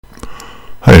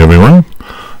Hi everyone,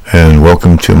 and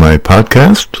welcome to my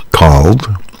podcast called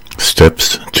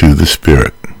Steps to the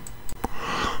Spirit.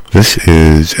 This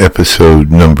is episode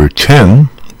number 10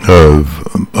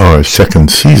 of our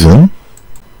second season,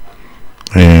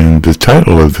 and the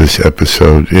title of this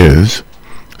episode is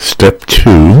Step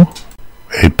 2,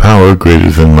 A Power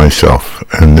Greater Than Myself,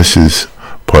 and this is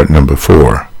part number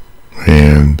 4,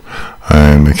 and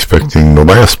I'm expecting the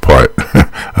last part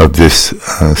of this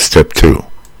Step 2.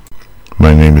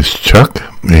 My name is Chuck,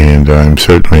 and I'm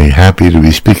certainly happy to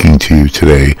be speaking to you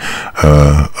today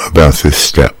about this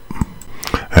step.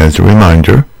 As a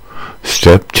reminder,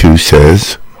 Step 2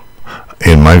 says,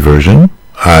 in my version,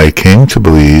 I came to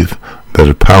believe that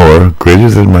a power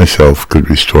greater than myself could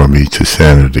restore me to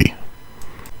sanity.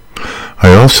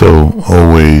 I also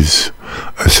always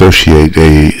associate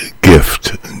a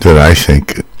gift that I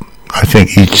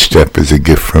think each step is a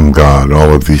gift from God.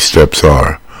 All of these steps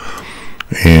are.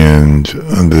 And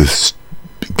this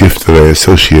gift that I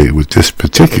associate with this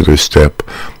particular step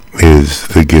is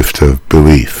the gift of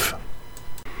belief.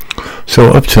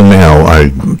 So up to now, I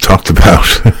talked about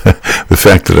the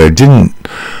fact that I didn't,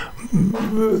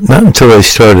 not until I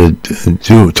started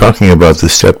talking about the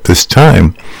step this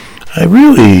time, I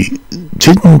really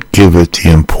didn't give it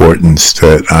the importance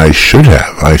that I should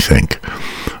have, I think.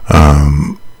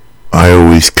 I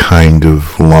always kind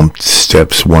of lumped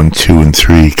steps 1, 2, and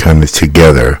 3 kind of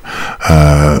together,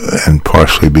 and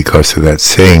partially because of that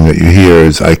saying that you hear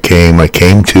is I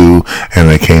came to, and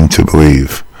I came to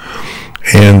believe.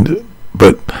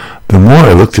 But the more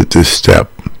I looked at this step,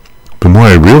 the more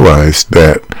I realized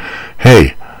that,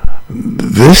 hey,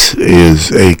 this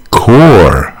is a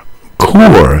core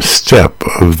step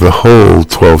of the whole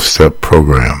 12-step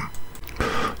program.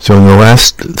 So in the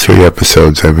last 3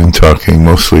 episodes, I've been talking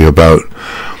mostly about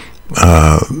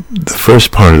the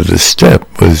first part of the step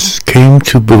was came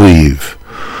to believe.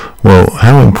 Well,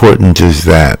 how important is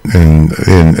that in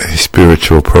a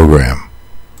spiritual program?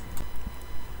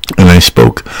 And I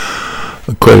spoke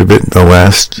quite a bit in the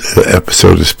last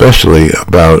episode especially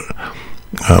about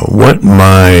what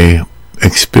my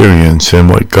experience and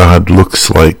what God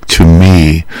looks like to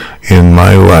me in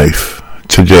my life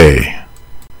today.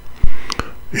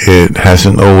 It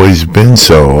hasn't always been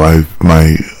so.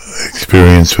 My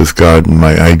experience with God and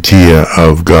my idea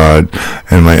of God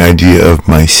and my idea of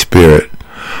my spirit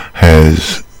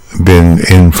has been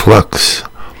in flux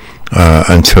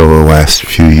until the last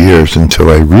few years, until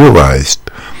I realized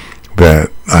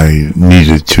that I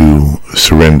needed to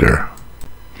surrender.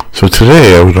 So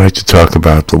today I would like to talk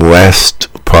about the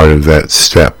last part of that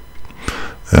step,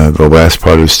 the last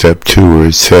part of step 2, where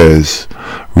it says,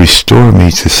 restore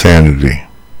me to sanity.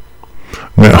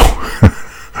 Now,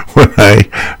 when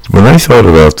I thought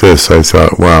about this, I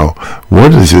thought, wow,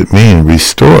 what does it mean,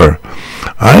 restore?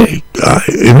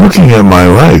 In looking at my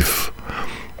life,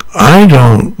 I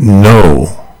don't know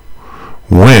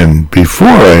when, before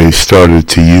I started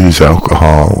to use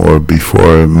alcohol or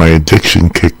before my addiction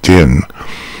kicked in,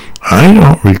 I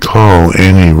don't recall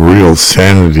any real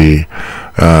sanity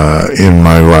in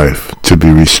my life to be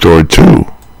restored to.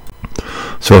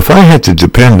 So if I had to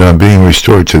depend on being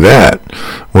restored to that,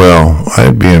 well,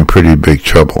 I'd be in pretty big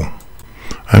trouble.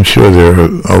 I'm sure there are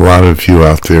a lot of you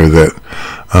out there that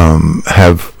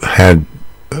have had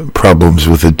problems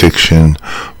with addiction,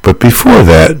 but before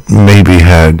that maybe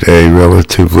had a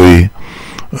relatively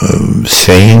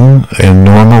sane and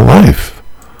normal life.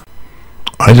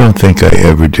 I don't think I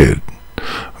ever did.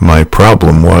 My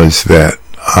problem was that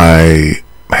I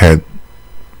had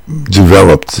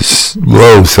developed this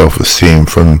low self-esteem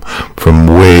from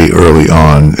way early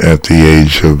on at the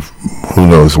age of who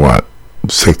knows what,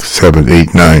 6, 7,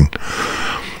 8, 9.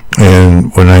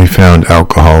 And when I found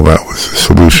alcohol, that was the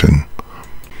solution.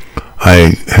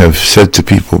 I have said to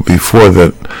people before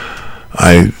that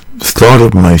I thought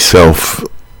of myself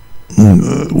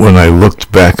when I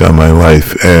looked back on my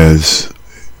life as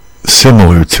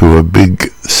similar to a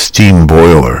big steam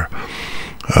boiler,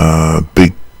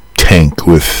 big tank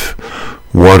with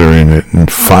water in it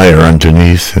and fire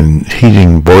underneath and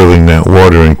boiling that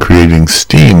water and creating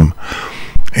steam.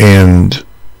 And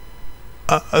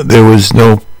there was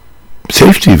no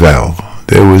safety valve.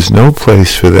 There was no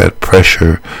place for that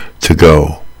pressure to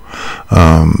go.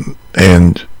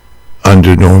 And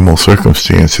under normal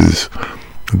circumstances,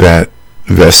 that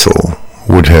vessel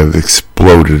would have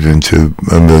exploded into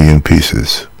a million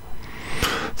pieces.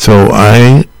 So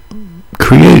I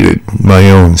created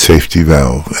my own safety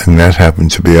valve, and that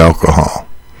happened to be alcohol.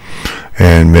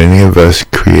 And many of us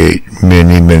create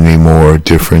many, many more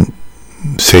different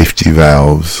safety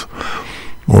valves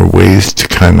or ways to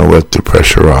kind of let the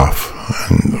pressure off.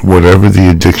 And whatever the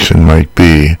addiction might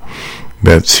be,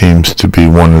 that seems to be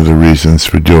one of the reasons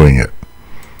for doing it.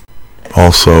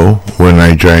 Also, when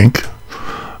I drank,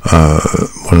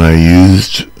 when I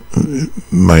used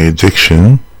my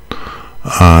addiction,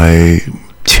 I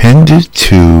tended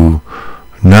to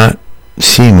not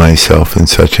see myself in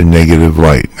such a negative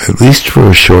light, at least for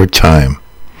a short time.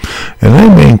 And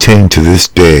I maintain to this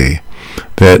day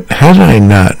that had I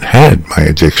not had my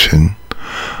addiction,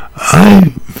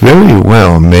 I very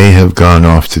well may have gone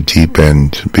off the deep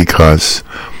end, because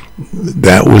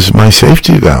that was my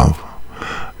safety valve.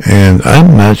 And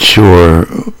I'm not sure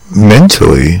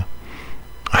mentally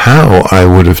how I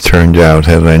would have turned out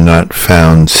had I not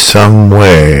found some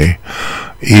way,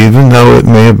 even though it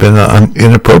may have been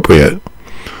inappropriate,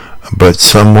 but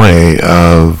some way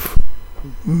of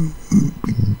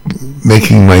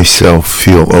making myself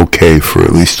feel okay for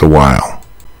at least a while.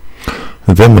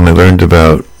 And then when I learned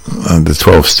about the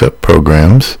 12-step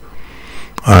programs,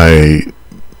 I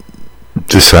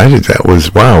decided that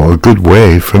was, wow, a good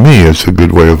way for me. It's a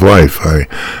good way of life.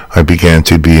 I began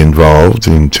to be involved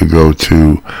and to go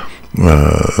to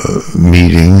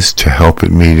meetings, to help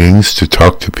at meetings, to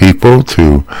talk to people,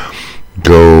 to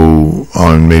go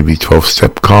on maybe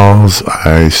 12-step calls.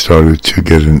 I started to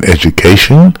get an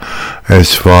education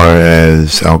as far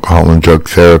as alcohol and drug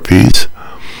therapies.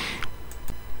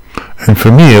 And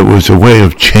for me, it was a way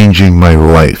of changing my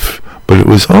life. But I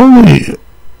was only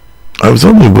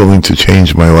willing to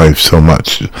change my life so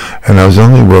much, and I was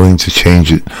only willing to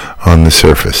change it on the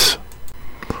surface.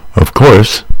 Of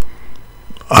course,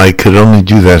 I could only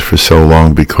do that for so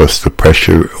long because the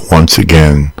pressure once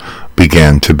again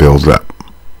began to build up.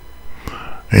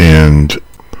 And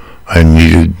I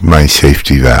needed my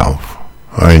safety valve.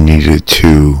 I needed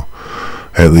to,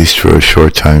 at least for a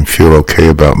short time, feel okay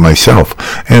about myself.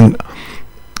 And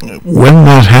when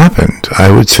that happened, I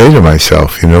would say to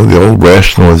myself, the old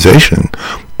rationalization,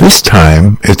 this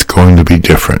time it's going to be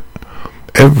different.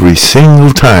 Every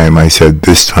single time I said,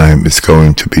 this time it's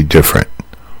going to be different.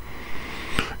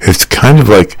 It's kind of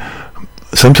like,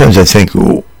 sometimes I think,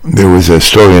 there was a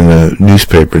story in the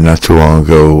newspaper not too long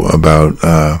ago about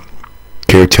a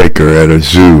caretaker at a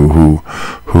zoo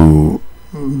who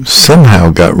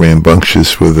somehow got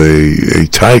rambunctious with a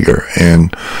tiger,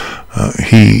 and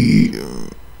he,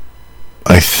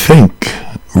 I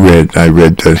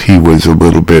read that he was a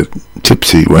little bit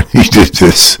tipsy when he did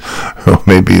this. Well,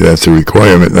 maybe that's a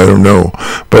requirement, I don't know.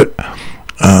 But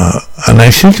and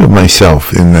I think of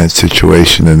myself in that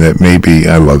situation, and that maybe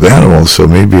I love animals, so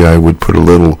maybe I would put a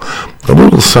little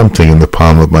something in the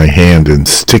palm of my hand and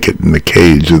stick it in the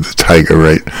cage of the tiger,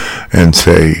 right? And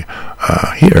say,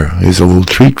 here's a little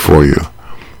treat for you.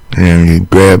 And he'd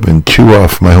grab and chew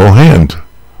off my whole hand.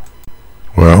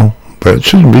 Well, that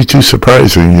shouldn't be too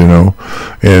surprising,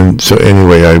 And so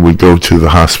anyway, I would go to the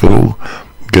hospital,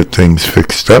 get things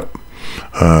fixed up,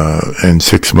 and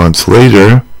 6 months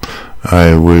later,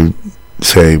 I would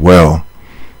say, well,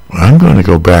 I'm going to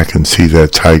go back and see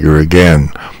that tiger again.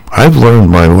 I've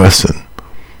learned my lesson.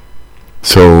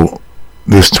 So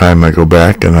this time I go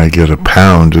back and I get a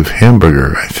pound of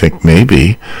hamburger. I think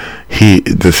maybe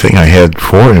the thing I had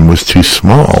for him was too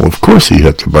small. Of course he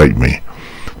had to bite me.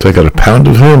 So I got a pound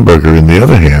of hamburger in the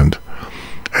other hand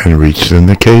and reached in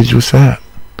the cage with that.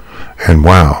 And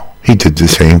wow, he did the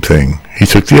same thing. He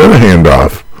took the other hand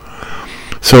off.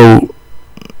 So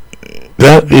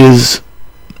that is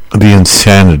the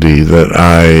insanity that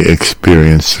I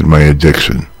experienced in my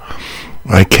addiction.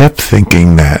 I kept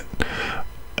thinking that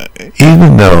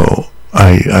even though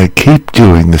I keep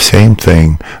doing the same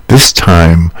thing, this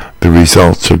time the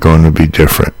results are going to be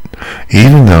different.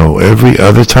 Even though every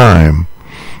other time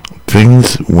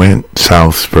things went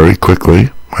south very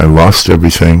quickly, I lost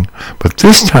everything, but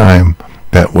this time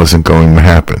that wasn't going to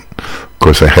happen. Of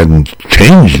course, I hadn't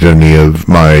changed any of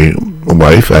my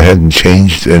life. I hadn't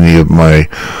changed any of my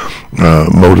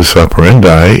modus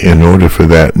operandi in order for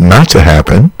that not to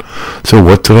happen. So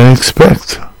what did I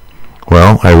expect?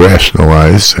 Well, I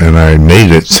rationalized and I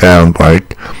made it sound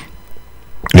like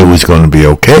it was going to be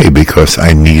okay because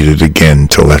I needed again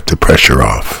to let the pressure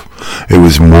off. It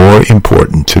was more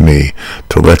important to me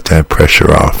to let that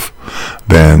pressure off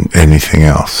than anything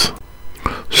else.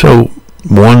 So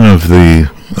one of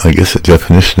the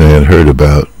definition I had heard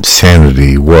about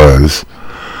sanity was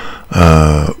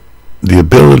the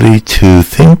ability to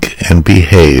think and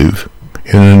behave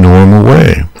in a normal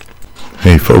way.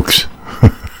 Hey folks,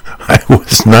 I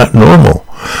was not normal.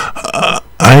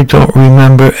 I don't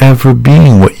remember ever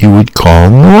being what you would call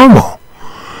normal.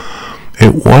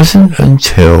 It wasn't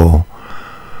until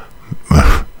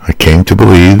I came to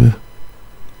believe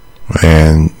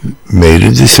and made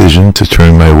a decision to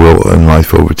turn my will and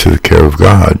life over to the care of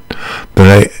God, but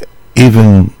I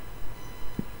even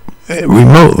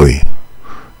remotely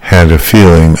had a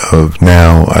feeling of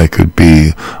now I could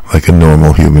be like a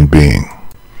normal human being.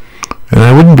 And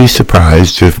I wouldn't be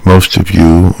surprised if most of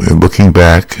you, looking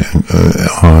back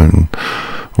on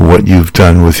what you've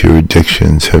done with your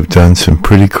addictions, have done some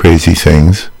pretty crazy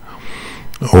things,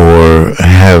 or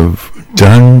have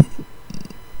done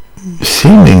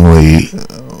seemingly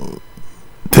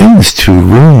things to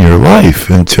ruin your life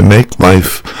and to make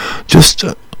life just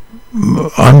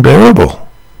unbearable.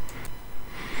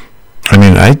 I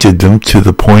mean, I did them to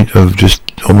the point of just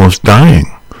almost dying.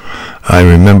 I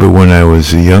remember when I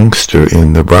was a youngster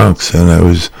in the Bronx and I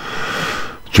was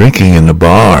drinking in a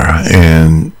bar,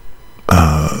 and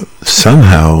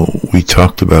somehow we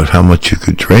talked about how much you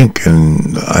could drink,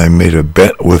 and I made a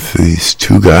bet with these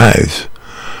two guys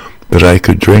that I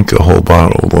could drink a whole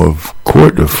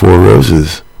quart of Four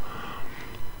Roses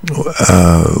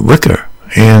liquor.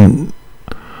 And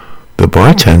the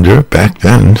bartender back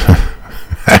then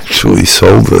actually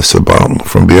sold us a bottle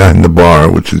from behind the bar,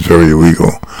 which is very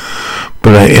illegal.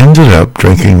 But I ended up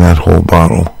drinking that whole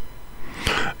bottle.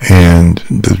 And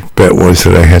the bet was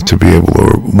that I had to be able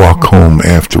to walk home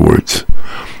afterwards.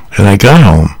 And I got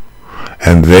home,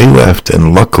 and they left,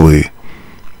 and luckily,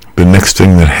 the next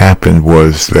thing that happened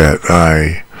was that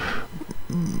I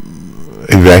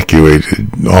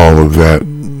evacuated all of that,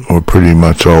 or pretty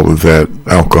much all of that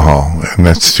alcohol. And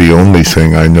that's the only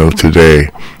thing I know today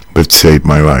that saved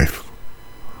my life.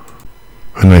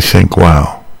 And I think,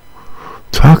 wow,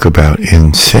 talk about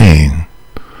insane.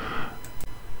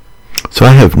 So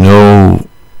I have no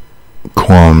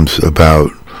qualms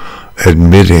about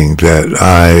admitting that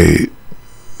I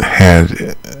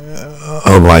had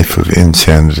a life of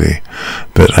insanity,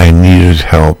 that I needed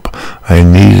help. I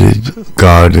needed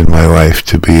God in my life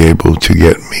to be able to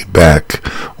get me back,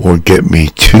 or get me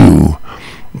to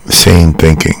sane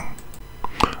thinking.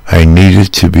 I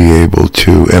needed to be able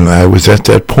to, and I was at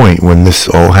that point when this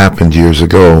all happened years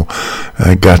ago.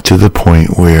 I got to the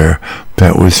point where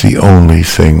that was the only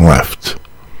thing left.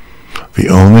 The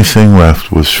only thing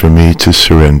left was for me to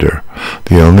surrender.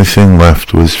 The only thing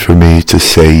left was for me to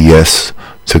say yes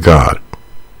to God.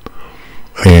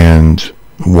 And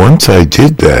once I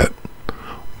did that,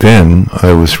 then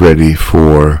I was ready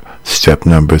for step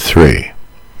number 3,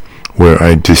 where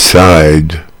I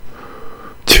decide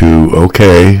to,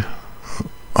 okay,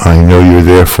 I know you're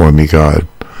there for me, God.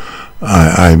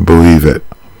 I believe it.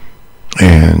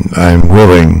 And I'm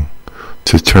willing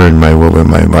to turn my will and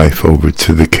my life over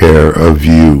to the care of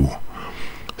you,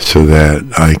 so that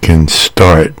I can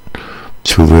start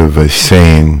to live a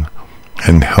sane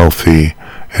and healthy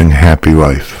and happy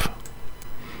life.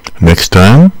 Next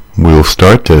time, we'll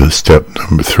start to step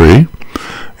number 3.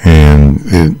 And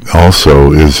it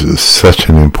also is such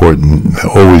an important,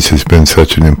 always has been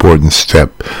such an important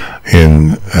step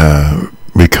in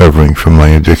recovering from my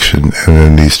addiction, and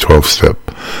in these 12-step,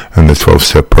 and the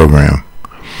 12-step program.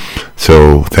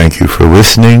 So thank you for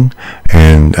listening,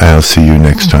 and I'll see you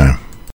next time.